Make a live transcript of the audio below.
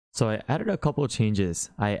So I added a couple of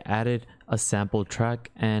changes. I added a sample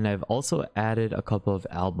track and I've also added a couple of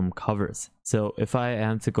album covers. So if I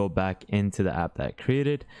am to go back into the app that I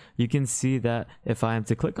created, you can see that if I am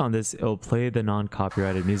to click on this, it will play the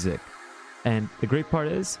non-copyrighted music. And the great part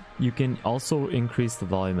is you can also increase the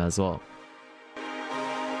volume as well.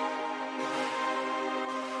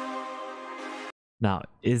 Now,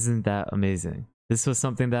 isn't that amazing? This was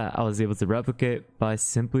something that I was able to replicate by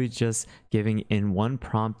simply just giving in one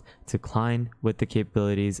prompt to Cline with the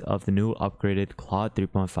capabilities of the new upgraded Claude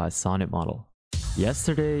 3.5 Sonnet model.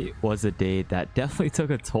 Yesterday was a day that definitely took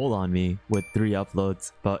a toll on me with 3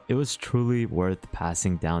 uploads, but it was truly worth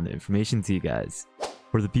passing down the information to you guys.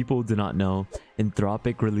 For the people who do not know,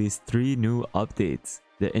 Anthropic released 3 new updates.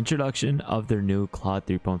 The introduction of their new Claude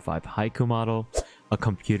 3.5 Haiku model, a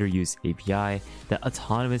computer use API that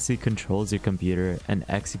autonomously controls your computer and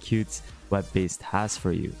executes web-based tasks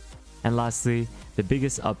for you. And lastly, the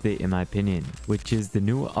biggest update in my opinion, which is the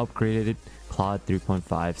new upgraded Claude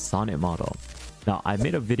 3.5 Sonnet model. Now, I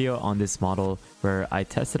made a video on this model where I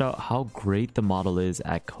tested out how great the model is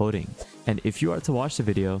at coding. And if you are to watch the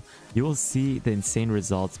video, you will see the insane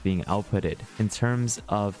results being outputted in terms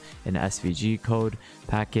of an SVG code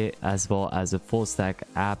packet as well as a full stack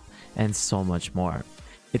app and so much more.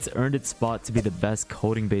 It's earned its spot to be the best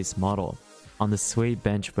coding-based model. On the Sway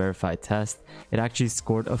Bench verified test, it actually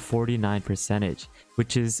scored a 49%,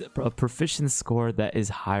 which is a proficient score that is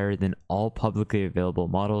higher than all publicly available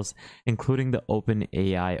models, including the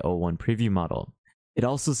OpenAI o1 preview model. It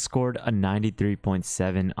also scored a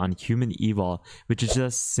 93.7 on Human Eval, which is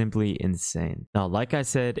just simply insane. Now, like I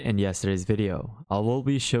said in yesterday's video, I will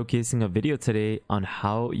be showcasing a video today on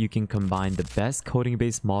how you can combine the best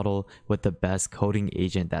coding-based model with the best coding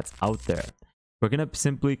agent that's out there. We're going to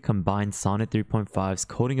simply combine Sonnet 3.5's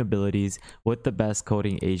coding abilities with the best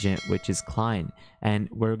coding agent, which is Cline, and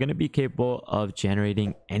we're going to be capable of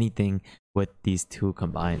generating anything with these two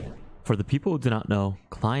combined. For the people who do not know,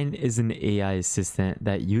 Cline is an AI assistant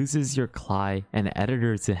that uses your CLI and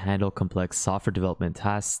editor to handle complex software development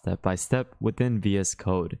tasks step by step within VS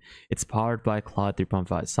Code. It's powered by Claude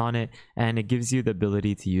 3.5 Sonnet and it gives you the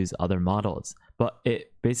ability to use other models, but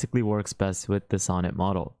it basically works best with the Sonnet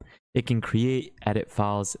model. It can create, edit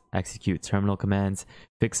files, execute terminal commands,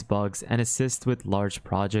 fix bugs, and assist with large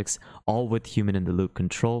projects, all with human-in-the-loop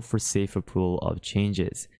control for safe approval of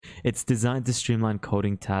changes. It's designed to streamline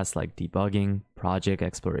coding tasks like debugging, project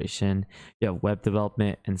exploration, web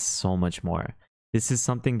development, and so much more. This is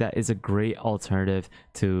something that is a great alternative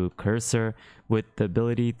to Cursor with the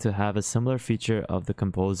ability to have a similar feature of the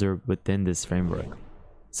composer within this framework.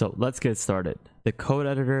 So let's get started. The code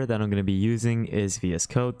editor that I'm going to be using is VS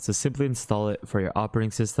Code, so simply install it for your operating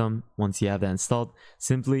system. Once you have that installed,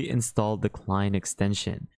 simply install the Cline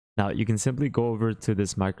extension. Now you can simply go over to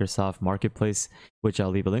this Microsoft Marketplace, which I'll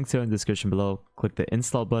leave a link to in the description below. Click the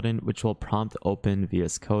install button, which will prompt open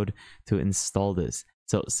VS Code to install this.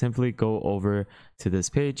 So simply go over to this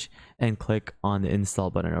page and click on the install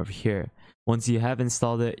button over here. Once you have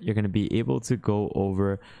installed it, you're going to be able to go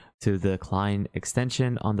over to the Cline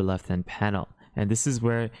extension on the left hand panel. And this is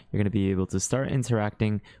where you're going to be able to start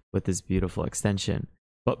interacting with this beautiful extension.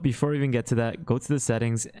 But before we even get to that, go to the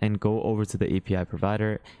settings and go over to the API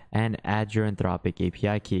provider and add your Anthropic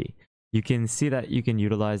API key. You can see that you can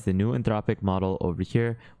utilize the new Anthropic model over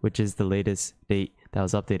here, which is the latest date that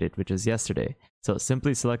was updated, which is yesterday. So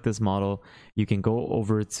simply select this model. You can go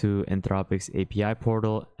over to Anthropic's API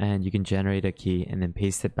portal and you can generate a key and then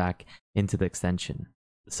paste it back into the extension.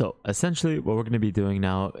 So essentially what we're going to be doing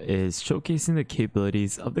now is showcasing the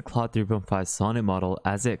capabilities of the Claude 3.5 Sonnet model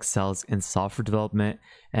as it excels in software development,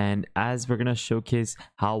 and as we're going to showcase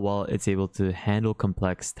how well it's able to handle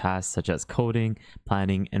complex tasks such as coding,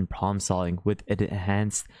 planning, and problem solving with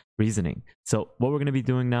enhanced reasoning. So what we're going to be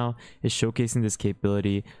doing now is showcasing this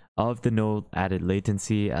capability of the no added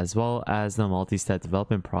latency as well as the multi-step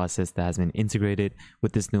development process that has been integrated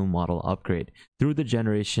with this new model upgrade through the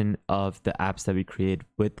generation of the apps that we create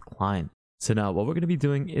with Cline. So now what we're going to be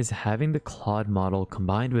doing is having the Claude model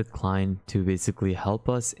combined with Cline to basically help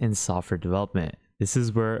us in software development. This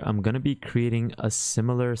is where I'm going to be creating a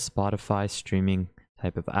similar Spotify streaming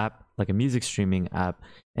type of app, like a music streaming app,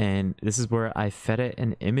 and this is where I fed it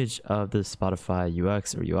an image of the Spotify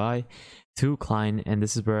UX or UI to Cline, and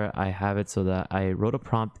this is where I have it so that I wrote a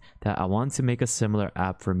prompt that I want to make a similar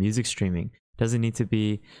app for music streaming. Doesn't need to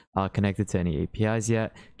be connected to any APIs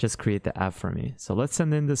yet, just create the app for me. So let's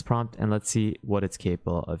send in this prompt and let's see what it's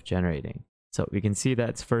capable of generating. So we can see that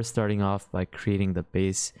it's first starting off by creating the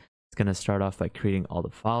base. It's going to start off by creating all the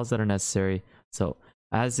files that are necessary. So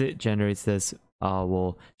as it generates this,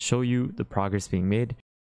 we'll show you the progress being made.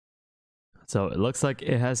 So it looks like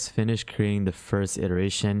it has finished creating the first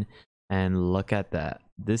iteration, and look at that.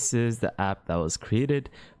 This is the app that was created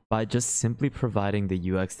by just simply providing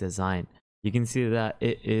the UX design. You can see that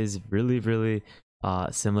it is really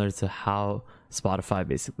similar to how Spotify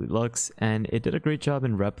basically looks, and it did a great job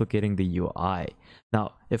in replicating the UI.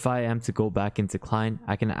 Now, if I am to go back into Cline,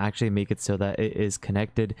 I can actually make it so that it is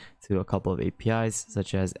connected to a couple of APIs,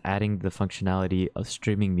 such as adding the functionality of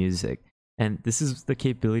streaming music. And this is the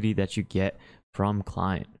capability that you get from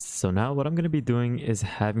Cline. So now what I'm going to be doing is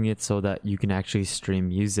having it so that you can actually stream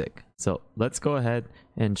music. So let's go ahead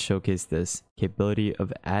and showcase this capability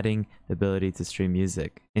of adding the ability to stream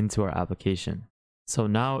music into our application. So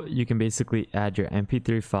now you can basically add your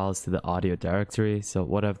MP3 files to the audio directory. So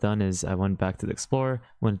what I've done is I went back to the Explorer,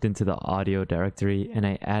 went into the audio directory, and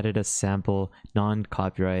I added a sample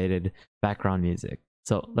non-copyrighted background music.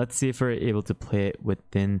 So let's see if we're able to play it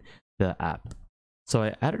within the app. So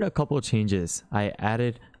I added a couple of changes. I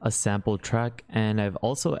added a sample track, and I've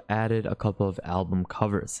also added a couple of album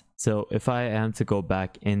covers. So if I am to go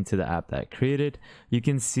back into the app that I created, you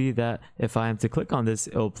can see that if I am to click on this,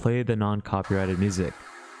 it'll play the non-copyrighted music.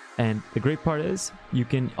 And the great part is you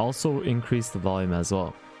can also increase the volume as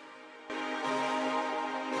well.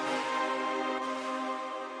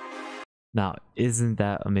 Now, isn't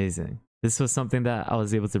that amazing? This was something that I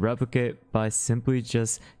was able to replicate by simply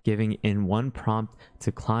just giving in one prompt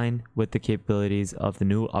to Cline with the capabilities of the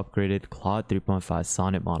new upgraded Claude 3.5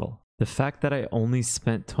 Sonnet model. The fact that I only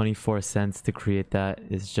spent 24 cents to create that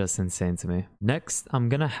is just insane to me. Next, I'm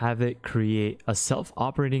gonna have it create a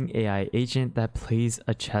self-operating AI agent that plays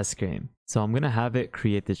a chess game. So I'm gonna have it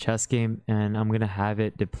create the chess game, and I'm gonna have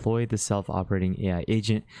it deploy the self-operating AI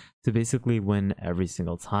agent to basically win every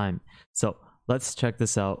single time. So let's check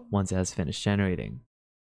this out once it has finished generating.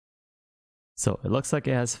 So it looks like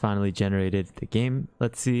it has finally generated the game.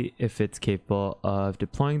 Let's see if it's capable of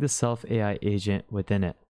deploying the self AI agent within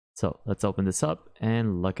it. So let's open this up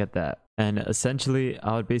and look at that. And essentially,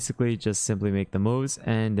 I would basically just simply make the moves,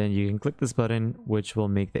 and then you can click this button, which will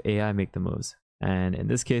make the AI make the moves. And in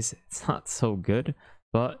this case, it's not so good,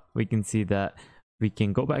 but we can see that we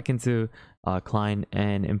can go back into Cline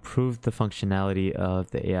and improve the functionality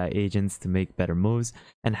of the AI agents to make better moves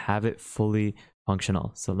and have it fully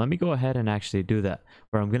functional. So let me go ahead and actually do that,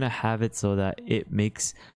 where I'm going to have it so that it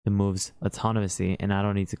makes the moves autonomously and I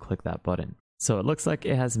don't need to click that button. So it looks like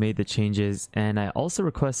it has made the changes, and I also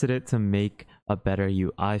requested it to make a better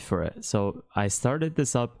UI for it. So I started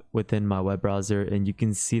this up within my web browser, and you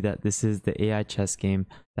can see that this is the AI chess game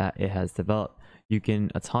that it has developed. You can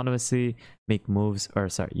autonomously make moves, or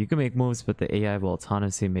sorry, you can make moves, but the AI will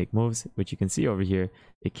autonomously make moves, which you can see over here.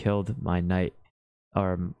 It killed my knight,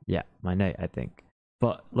 or yeah, my knight, I think.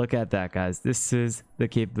 But look at that, guys. This is the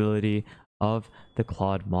capability of the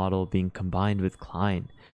Claude model being combined with Cline.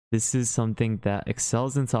 This is something that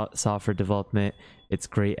excels in software development. It's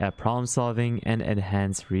great at problem solving and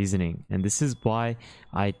enhanced reasoning. And this is why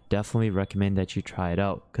I definitely recommend that you try it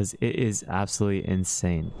out, because it is absolutely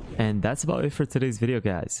insane. And that's about it for today's video,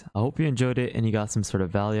 guys. I hope you enjoyed it and you got some sort of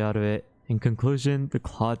value out of it. In conclusion, the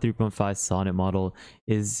Claude 3.5 Sonnet model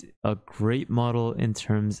is a great model in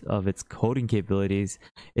terms of its coding capabilities.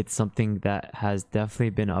 It's something that has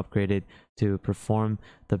definitely been upgraded to perform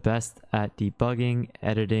the best at debugging,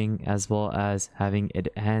 editing, as well as having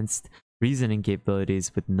enhanced reasoning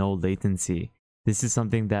capabilities with no latency. This is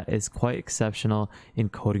something that is quite exceptional in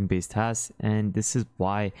coding-based tasks, and this is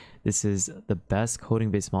why this is the best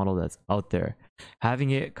coding-based model that's out there. Having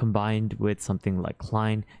it combined with something like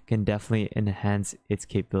Cline can definitely enhance its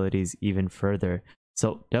capabilities even further.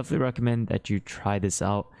 So definitely recommend that you try this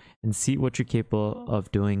out and see what you're capable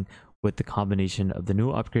of doing with the combination of the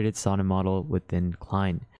new upgraded Sonnet model within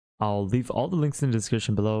Cline. I'll leave all the links in the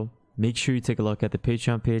description below. Make sure you take a look at the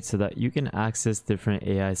Patreon page so that you can access different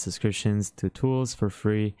AI subscriptions to tools for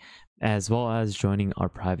free, as well as joining our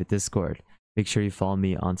private Discord. Make sure you follow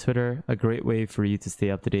me on Twitter, a great way for you to stay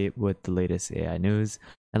up to date with the latest AI news.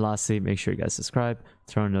 And lastly, make sure you guys subscribe,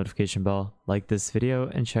 turn on the notification bell, like this video,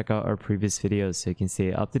 and check out our previous videos so you can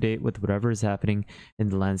stay up to date with whatever is happening in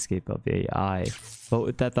the landscape of AI. But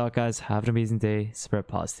with that thought, guys, have an amazing day, spread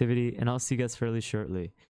positivity, and I'll see you guys fairly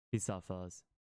shortly. Peace out, fellas.